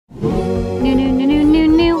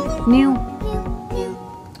New.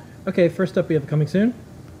 Okay, first up we have Coming Soon.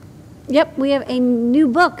 Yep, we have a new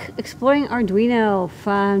book, Exploring Arduino,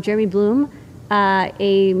 from Jeremy Bloom,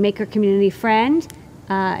 a maker community friend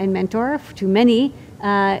and mentor to many,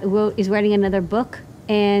 is writing another book,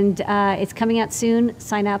 and it's coming out soon.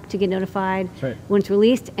 Sign up to get notified when it's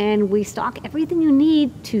released, and we stock everything you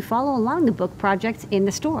need to follow along the book projects in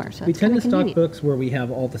the store. So we tend to stock books where we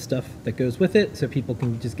have all the stuff that goes with it, so people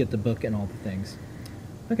can just get the book and all the things.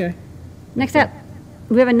 Okay. Next up.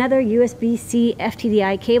 We have another USB-C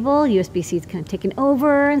FTDI cable. USB-C is kind of taken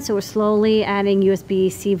over, and so we're slowly adding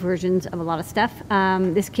USB-C versions of a lot of stuff.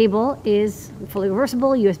 This cable is fully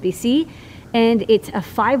reversible USB-C, and it's a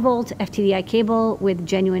 5-volt FTDI cable with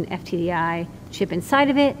genuine FTDI chip inside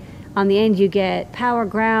of it. On the end, you get power,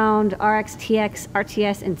 ground, RX, TX,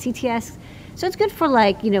 RTS, and CTS. So it's good for,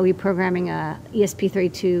 like, you know, reprogramming a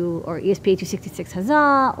ESP32 or ESP8266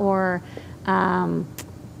 Huzzah, or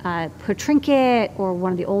per Trinket, or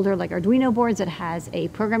one of the older like Arduino boards that has a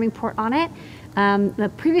programming port on it.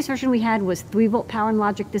 The previous version we had was 3-volt power and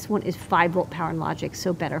logic. This one is 5-volt power and logic,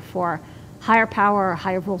 so better for higher power,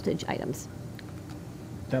 higher voltage items.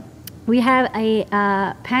 Yep. We have a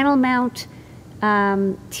panel mount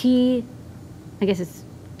I guess it's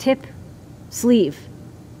tip sleeve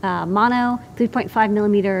mono 3.5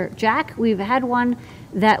 millimeter jack. We've had one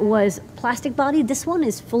that was plastic body. This one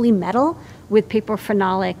is fully metal with paper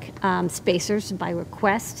phenolic spacers by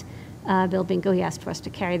request. Bill Bingo, he asked for us to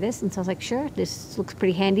carry this, and so I was like, sure, this looks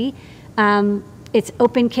pretty handy. It's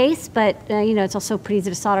open case, but you know, it's also pretty easy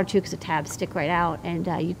to solder to because the tabs stick right out, and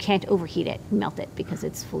you can't overheat it, melt it, because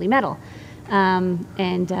it's fully metal. Yeah,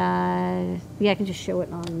 I can just show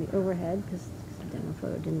it on the overhead because the demo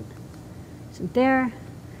photo isn't there.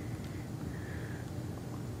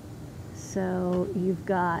 So you've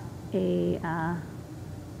got a,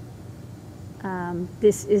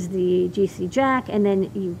 this is the GC jack, and then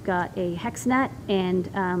you've got a hex nut and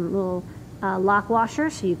little lock washer,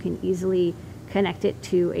 so you can easily connect it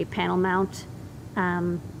to a panel mount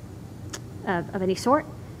of any sort.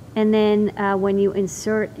 And then when you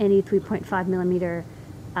insert any 3.5 millimeter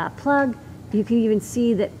plug, you can even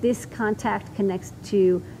see that this contact connects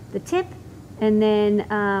to the tip, and then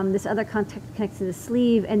this other contact connects to the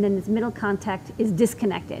sleeve, and then this middle contact is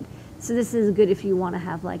disconnected. So this is good if you want to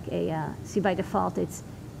have like a, see by default it's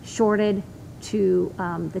shorted to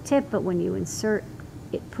the tip, but when you insert,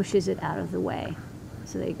 it pushes it out of the way.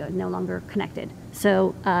 So there you go, no longer connected.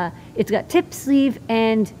 So it's got tip, sleeve,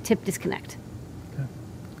 and tip disconnect. Okay.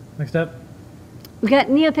 Next up. We got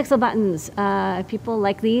NeoPixel buttons. People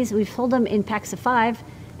like these. We've sold them in packs of 5,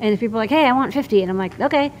 and people are like, hey, I want 50. And I'm like,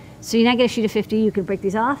 okay. So you now get a sheet of 50, you can break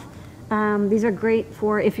these off. These are great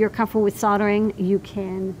for if you're comfortable with soldering. You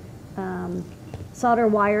can solder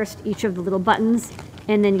wires to each of the little buttons,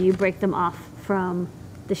 and then you break them off from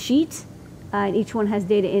the sheet. And each one has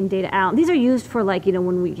data in, data out. These are used for, like, you know,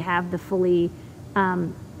 when we have the fully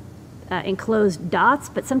enclosed dots,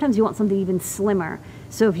 but sometimes you want something even slimmer.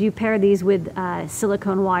 So if you pair these with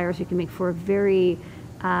silicone wires, you can make for a very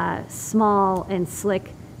small and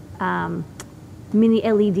slick mini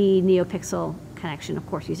LED NeoPixel connection. Of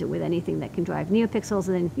course, use it with anything that can drive NeoPixels,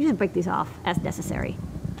 and then you just break these off as necessary.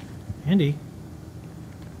 Handy.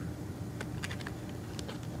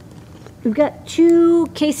 We've got 2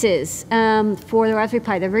 cases for the Raspberry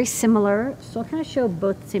Pi. They're very similar, so I'll kind of show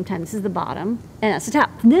both at the same time. This is the bottom, and that's the top.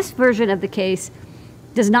 This version of the case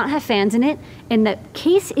does not have fans in it, and the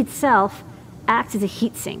case itself acts as a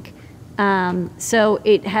heat sink. So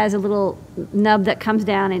it has a little nub that comes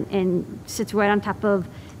down and sits right on top of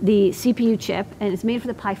the CPU chip, and it's made for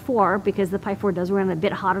the Pi 4 because the Pi 4 does run a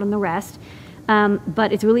bit hotter than the rest.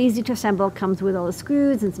 But it's really easy to assemble, comes with all the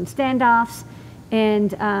screws and some standoffs,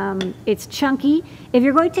 and it's chunky. If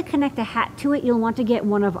you're going to connect a hat to it, you'll want to get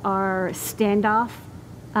one of our standoff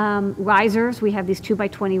risers. We have these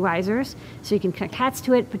 2x20 risers, so you can connect hats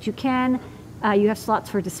to it, but you can. You have slots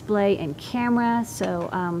for display and camera,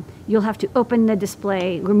 so you'll have to open the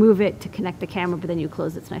display, remove it to connect the camera, but then you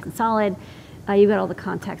close it, it's nice and solid. You've got all the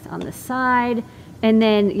contacts on the side, and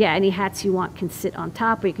then, yeah, any hats you want can sit on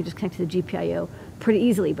top, or you can just connect to the GPIO pretty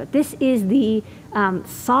easily. But this is the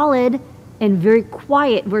solid and very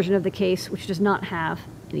quiet version of the case, which does not have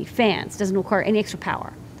any fans, doesn't require any extra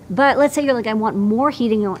power. But let's say you're like, I want more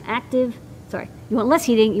heating, you want less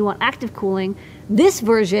heating, you want active cooling. This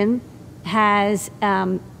version has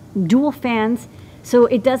dual fans, so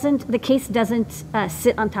it doesn't, the case doesn't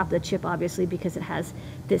sit on top of the chip, obviously, because it has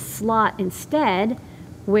this slot instead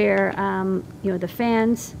where you know, the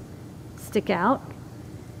fans stick out,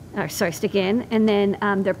 or sorry, stick in, and then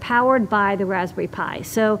they're powered by the Raspberry Pi.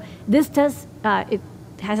 So this does, the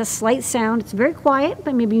has a slight sound. It's very quiet,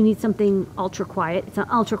 but maybe you need something ultra quiet. It's not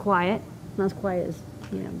ultra quiet, not as quiet as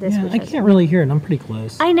this. Yeah, which I has- can't really hear it. I'm pretty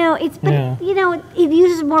close. I know it's, but Yeah. it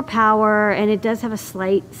uses more power and it does have a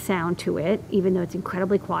slight sound to it, even though it's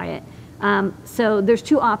incredibly quiet. So there's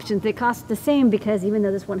two options. They cost the same because even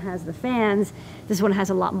though this one has the fans, this one has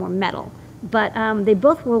a lot more metal. But they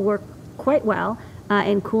both will work quite well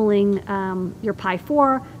in cooling your Pi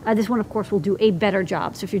 4. This one, of course, will do a better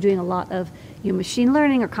job. So if you're doing a lot of machine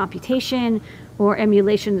learning or computation or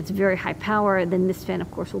emulation that's very high power, then this fan,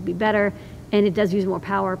 of course, will be better. And it does use more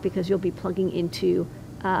power because you'll be plugging into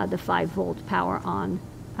the 5-volt power on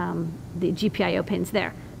the GPIO pins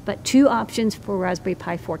there. But two options for Raspberry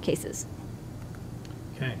Pi 4 cases.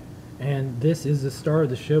 Okay. And this is the star of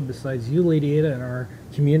the show besides you, Lady Ada, and our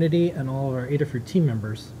community and all of our Adafruit team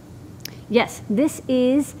members. Yes, this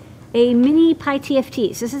is a mini Pi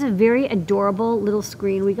TFT. So this is a very adorable little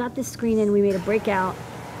screen. We got this screen and we made a breakout.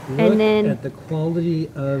 Look and then, at the quality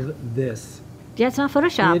of this. yeah, it's not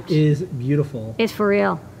photoshopped. It is beautiful. It's for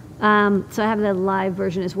real. So I have the live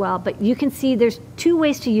version as well. But you can see there's two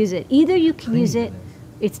ways to use it. Either you can use it,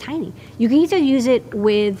 it's tiny. You can either use it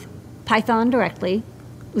with Python directly,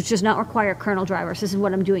 which does not require kernel drivers. This is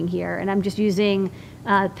what I'm doing here. And I'm just using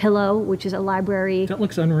Pillow, which is a library. That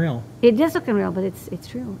looks unreal. It does look unreal, but it's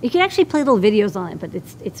true. You can actually play little videos on it, but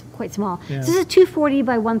it's quite small. Yeah. So this is 240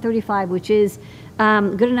 by 135, which is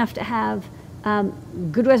good enough to have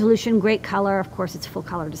good resolution, great color. Of course, it's a full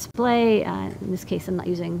color display. In this case, I'm not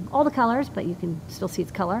using all the colors, but you can still see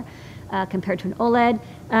its color compared to an OLED.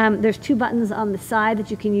 There's two buttons on the side that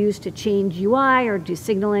you can use to change UI or do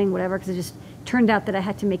signaling, whatever, because it just turned out that I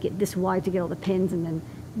had to make it this wide to get all the pins, and then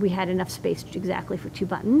we had enough space exactly for two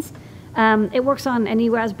buttons. It works on any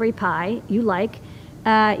Raspberry Pi you like.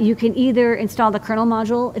 You can either install the kernel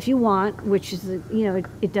module if you want, which is,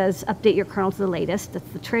 it does update your kernel to the latest. That's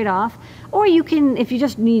the trade-off. Or you can, if you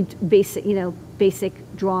just need basic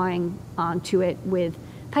drawing onto it with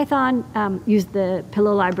Python, use the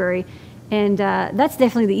Pillow library. And that's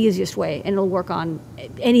definitely the easiest way, and it'll work on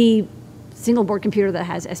any single board computer that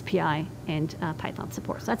has SPI and Python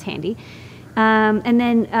support. So that's handy. And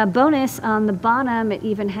then bonus on the bottom, it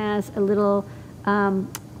even has a little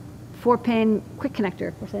 4-pin quick connector.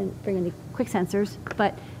 Of course, I didn't bring any quick sensors,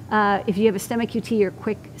 but if you have a STEMMA QT or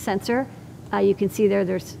quick sensor, you can see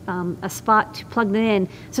there's a spot to plug them in.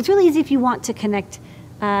 So it's really easy if you want to connect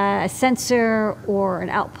a sensor or an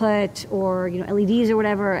output or LEDs or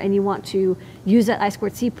whatever, and you want to use that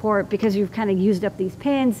I2C port because you've kind of used up these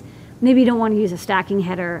pins. Maybe you don't want to use a stacking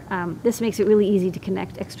header. This makes it really easy to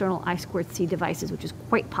connect external I2C devices, which is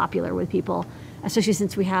quite popular with people, especially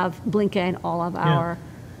since we have Blinka in all of our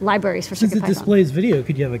libraries for Since it CircuitPython. displays video,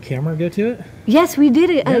 could you have a camera go to it? Yes, we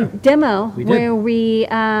did a demo We did. where we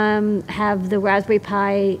have the Raspberry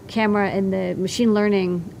Pi camera and the machine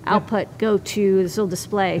learning output go to this little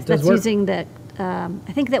display. It does That's work. using the, I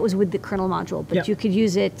think that was with the kernel module, but Yeah. you could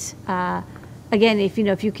use it, again, if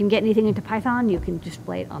you can get anything into Python, you can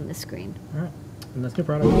display it on the screen. All right. And that's new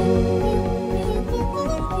product. Okay.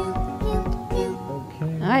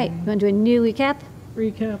 All right, you want to do a new recap?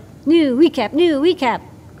 Recap. New recap.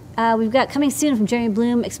 We've got coming soon from Jeremy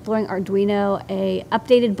Bloom, Exploring Arduino, a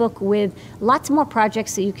updated book with lots more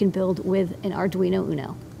projects that you can build with an Arduino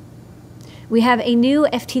Uno. We have a new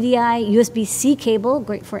FTDI USB-C cable,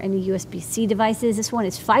 great for any USB-C devices. This one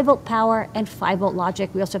is 5-volt power and 5-volt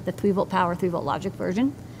logic. We also have the 3-volt power, 3-volt logic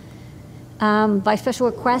version. By special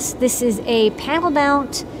request, this is a panel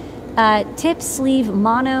mount tip sleeve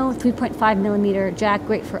mono 3.5 millimeter jack,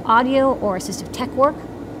 great for audio or assistive tech work.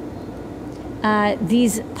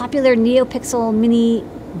 These popular NeoPixel mini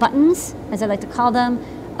buttons, as I like to call them,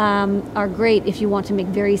 are great if you want to make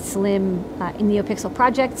very slim NeoPixel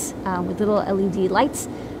projects with little LED lights.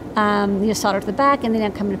 Solder to the back, and then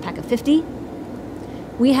they come in a pack of 50.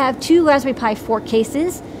 We have two Raspberry Pi 4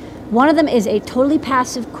 cases. One of them is a totally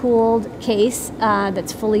passive cooled case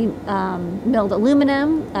that's fully milled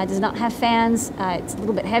aluminum. It does not have fans. It's a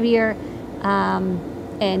little bit heavier,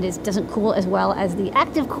 and it doesn't cool as well as the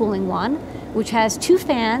active cooling one, which has two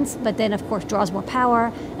fans, but then of course draws more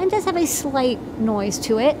power and does have a slight noise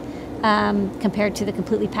to it compared to the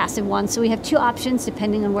completely passive one. So we have two options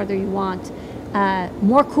depending on whether you want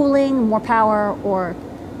more cooling, more power, or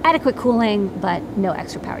adequate cooling, but no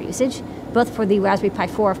extra power usage. Both for the Raspberry Pi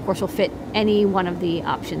 4, of course, will fit any one of the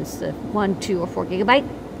options, the 1, 2, or 4 gigabyte.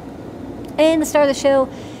 And the star of the show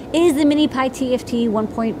is the Mini Pi TFT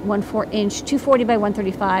 1.14 inch 240 by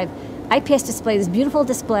 135 IPS display. This beautiful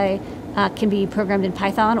display can be programmed in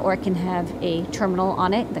Python, or it can have a terminal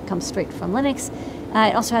on it that comes straight from Linux.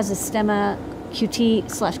 It also has a STEMMA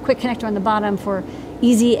QT/quick connector on the bottom for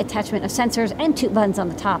easy attachment of sensors, and 2 buttons on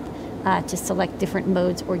the top to select different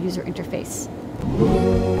modes or user interface.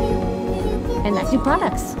 And that's new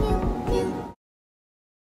products.